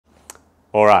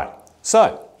All right,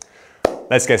 so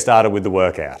let's get started with the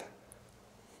workout.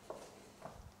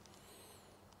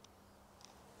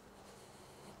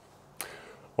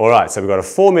 All right, so we've got a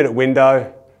 4-minute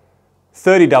window,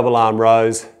 30 double arm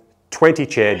rows, 20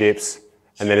 chair dips,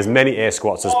 and then as many air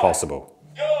squats as possible.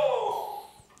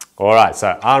 All right,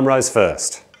 so arm rows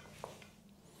first.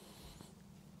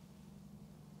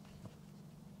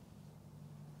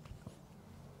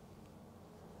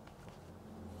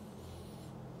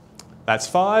 That's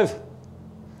 5.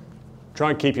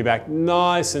 Try and keep your back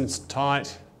nice and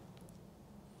tight.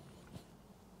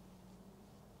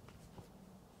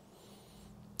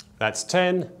 That's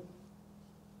 10.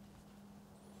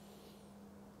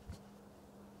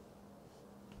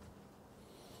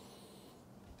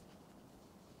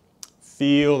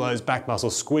 Feel those back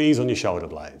muscles squeeze on your shoulder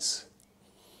blades.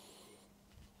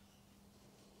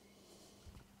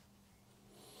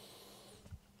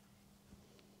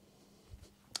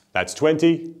 That's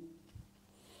 20.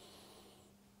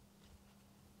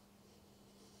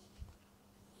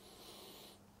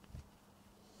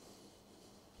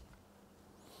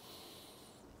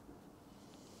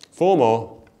 Four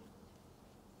more.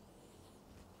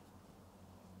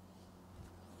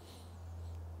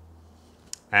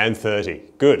 And 30.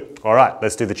 Good. All right,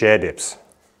 let's do the chair dips.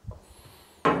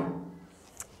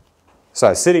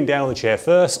 So sitting down on the chair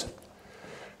first,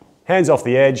 hands off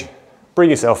the edge, bring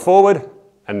yourself forward,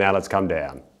 and now let's come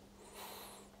down.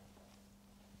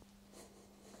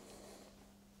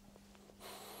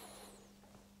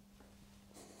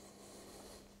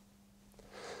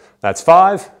 That's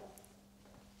 5.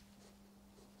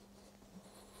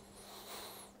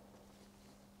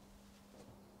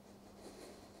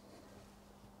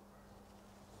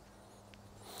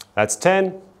 That's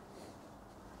 10.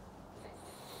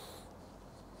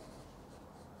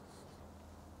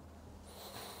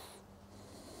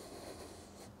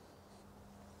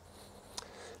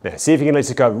 Now, see if you can let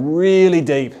it go really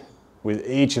deep with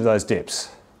each of those dips.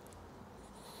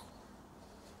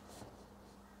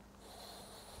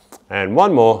 And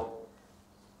one more.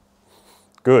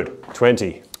 Good,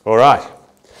 20. All right.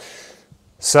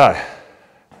 So,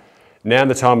 now in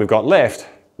the time we've got left,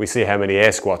 we see how many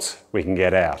air squats we can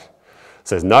get out.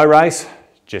 So there's no race,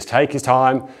 just take your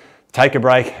time, take a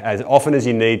break as often as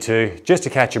you need to, just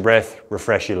to catch your breath,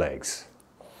 refresh your legs.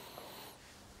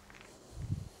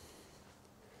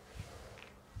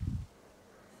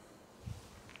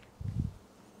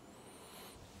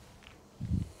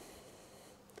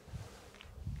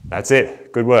 That's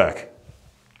it, good work.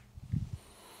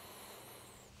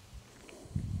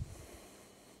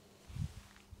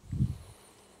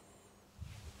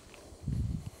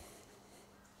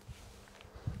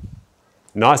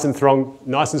 Nice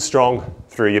and strong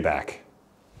through your back.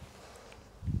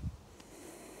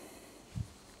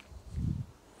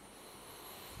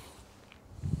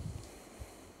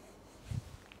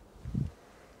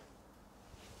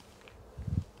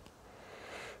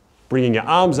 Bringing your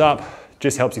arms up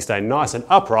just helps you stay nice and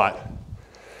upright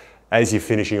as you're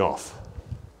finishing off.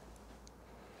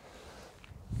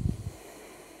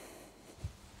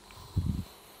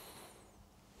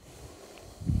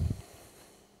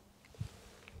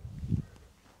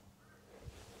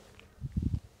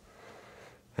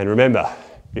 And remember,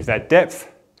 if that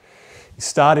depth is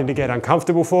starting to get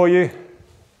uncomfortable for you,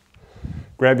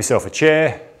 grab yourself a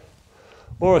chair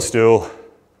or a stool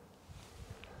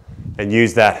and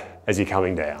use that as you're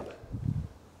coming down.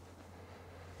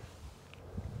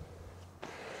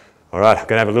 All right, I'm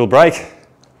going to have a little break.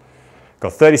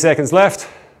 Got 30 seconds left.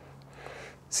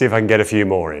 See if I can get a few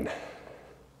more in.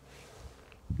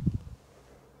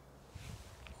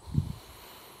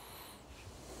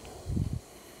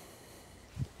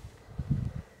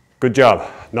 Good job.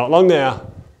 Not long now.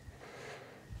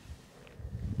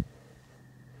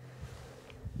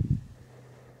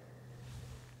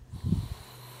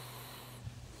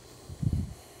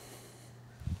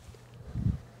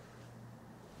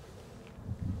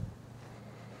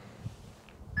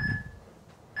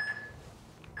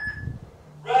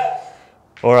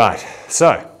 All right,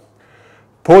 so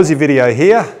pause your video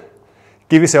here,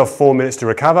 give yourself 4 minutes to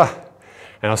recover,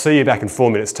 and I'll see you back in 4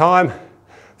 minutes' time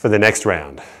for the next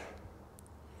round.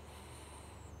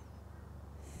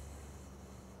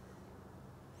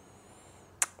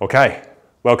 Okay,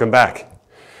 welcome back.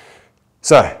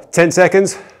 So 10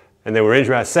 seconds, and then we're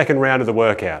into our second round of the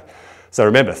workout. So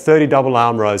remember, 30 double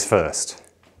arm rows first.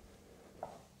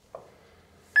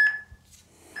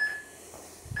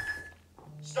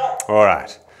 All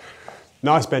right,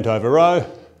 nice bent over row,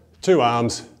 2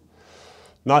 arms,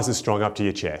 nice and strong up to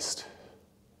your chest.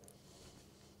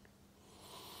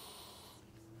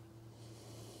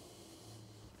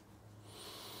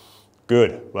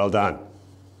 Good, well done.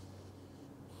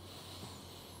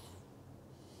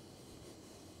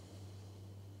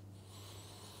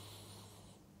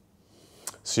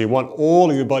 So you want all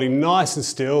of your body nice and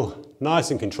still, nice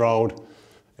and controlled,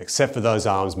 except for those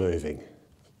arms moving.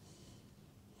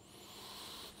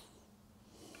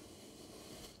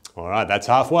 All right, that's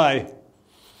halfway.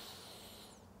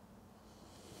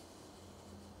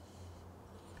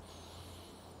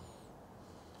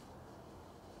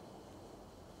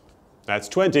 That's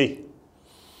 20.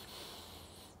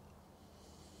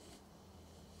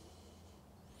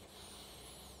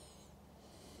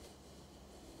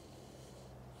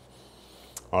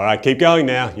 All right, keep going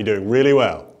now. You're doing really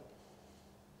well.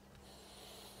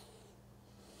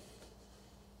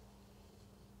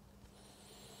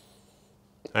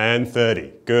 And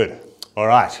 30. Good. All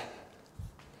right.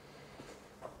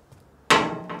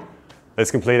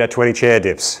 Let's complete our 20 chair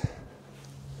dips.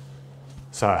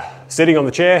 So, sitting on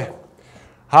the chair,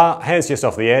 hands just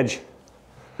off the edge,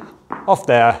 off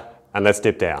there, and let's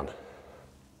dip down.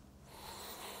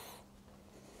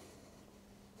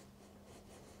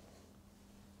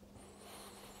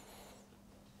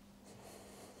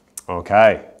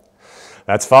 Okay,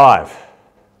 that's 5.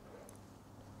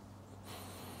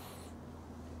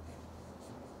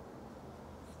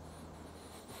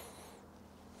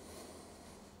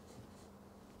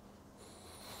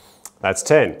 That's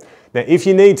 10. Now, if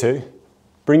you need to,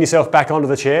 bring yourself back onto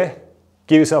the chair,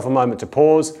 give yourself a moment to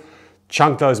pause,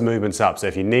 chunk those movements up. So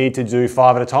if you need to do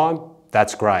 5 at a time,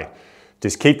 that's great.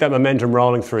 Just keep that momentum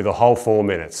rolling through the whole 4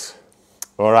 minutes.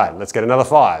 All right, let's get another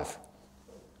 5.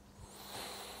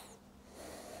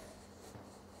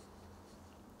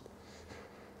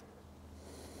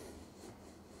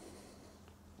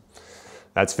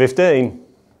 That's 15.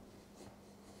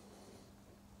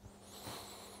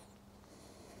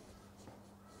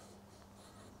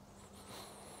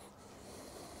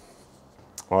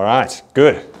 All right,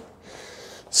 good.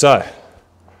 So,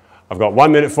 I've got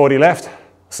 1 minute 40 left.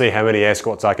 See how many air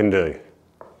squats I can do.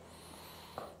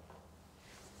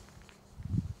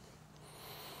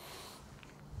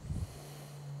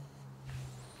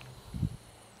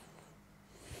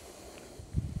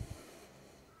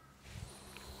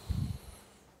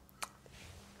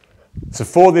 So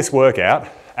for this workout,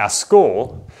 our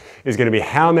score is going to be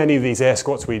how many of these air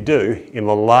squats we do in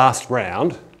the last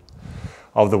round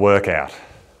of the workout.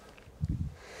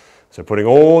 So putting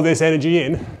all this energy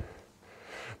in,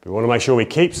 we want to make sure we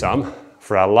keep some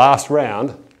for our last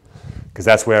round, because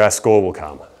that's where our score will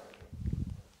come.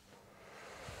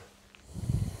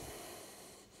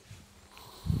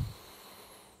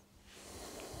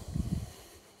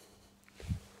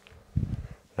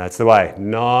 That's the way.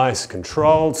 Nice,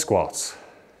 controlled squats.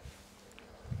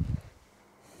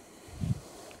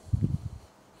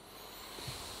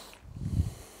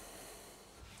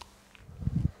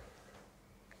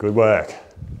 Good work.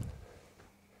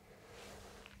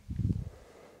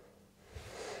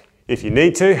 If you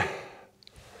need to,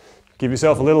 give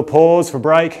yourself a little pause for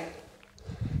break,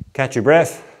 catch your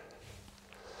breath,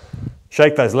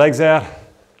 shake those legs out,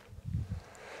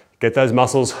 get those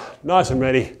muscles nice and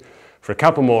ready for a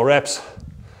couple more reps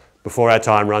before our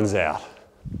time runs out.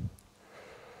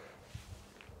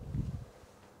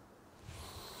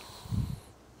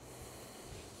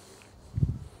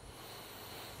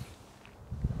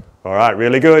 All right,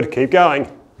 really good. Keep going.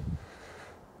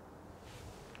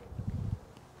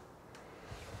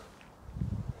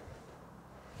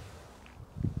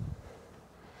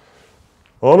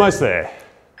 Almost there.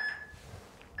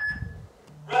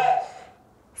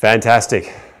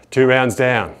 Fantastic. 2 rounds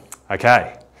down.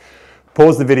 Okay.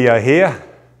 Pause the video here.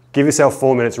 Give yourself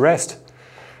 4 minutes rest,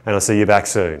 and I'll see you back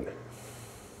soon.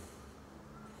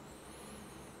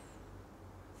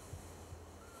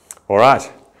 All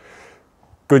right.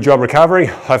 Good job recovering.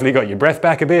 Hopefully you got your breath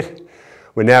back a bit.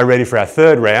 We're now ready for our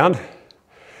 3rd round.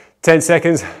 10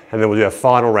 seconds, and then we'll do our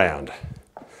final round.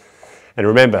 And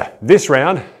remember, this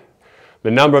round,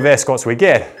 the number of air squats we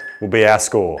get will be our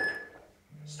score.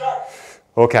 Start.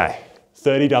 Okay,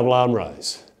 30 double arm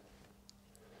rows.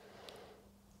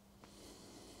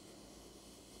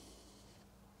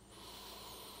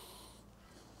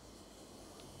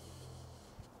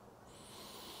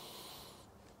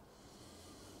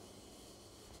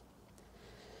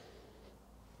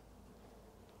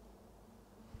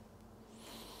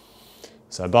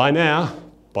 So by now,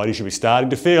 body should be starting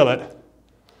to feel it.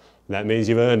 That means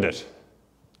you've earned it.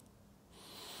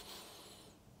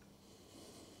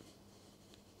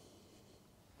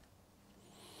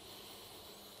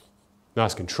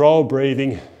 Nice controlled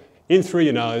breathing, in through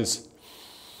your nose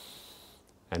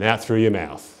and out through your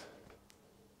mouth.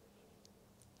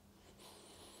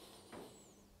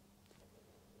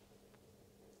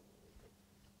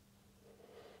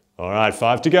 All right,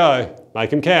 5 to go.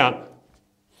 Make them count.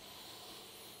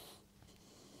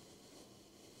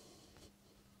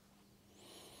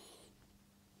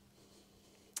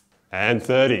 And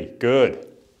 30, good.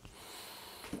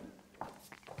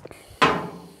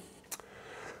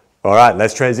 All right,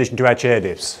 let's transition to our chair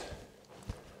dips.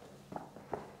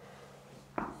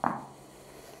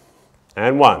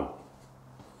 And 1.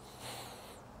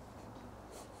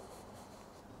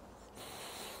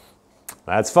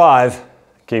 That's 5.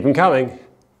 Keep them coming.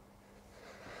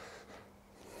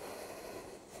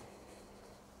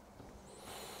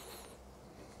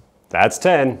 That's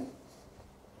 10.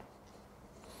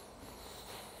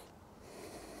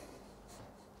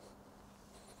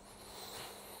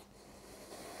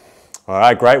 All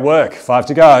right, great work. 5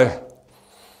 to go.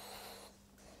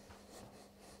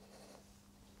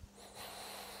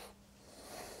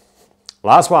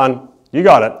 Last one. You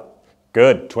got it.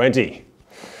 Good, 20.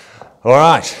 All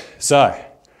right, so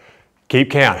keep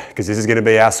count because this is going to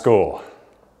be our score.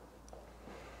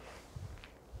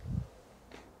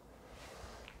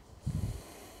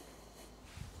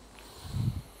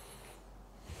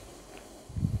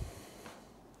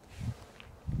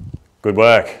 Good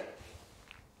work.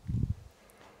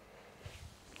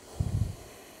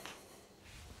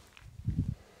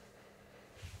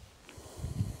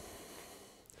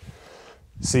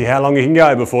 See how long you can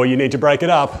go before you need to break it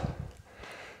up.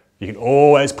 You can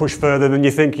always push further than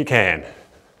you think you can.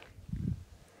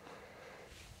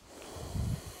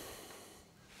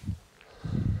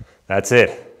 That's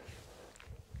it.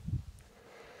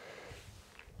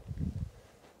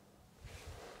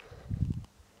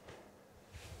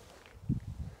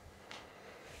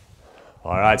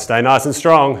 All right, stay nice and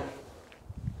strong.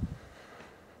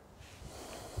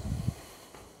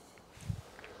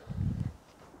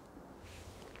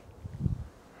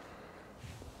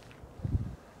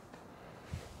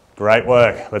 Great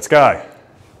work. Let's go.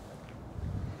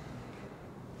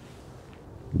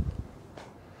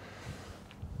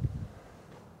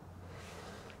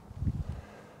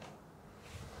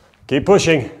 Keep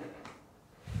pushing.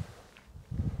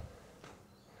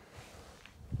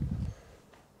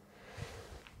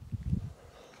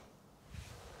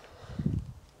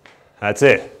 That's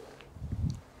it.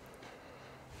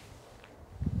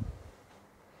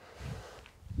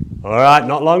 All right,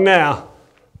 not long now.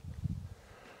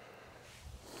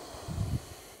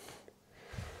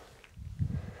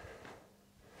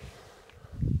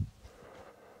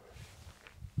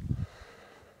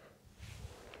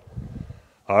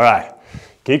 All right,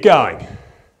 keep going.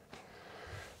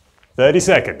 30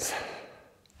 seconds.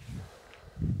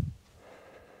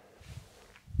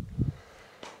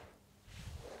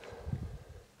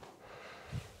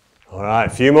 All right, a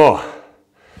few more.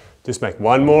 Just make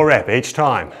one more rep each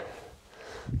time.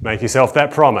 Make yourself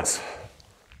that promise.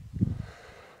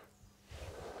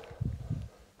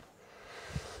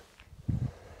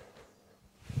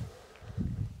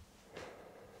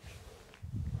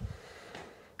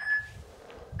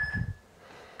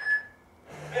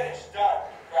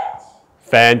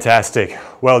 Fantastic.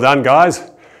 Well done,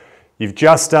 guys. You've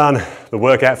just done the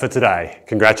workout for today.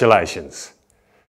 Congratulations.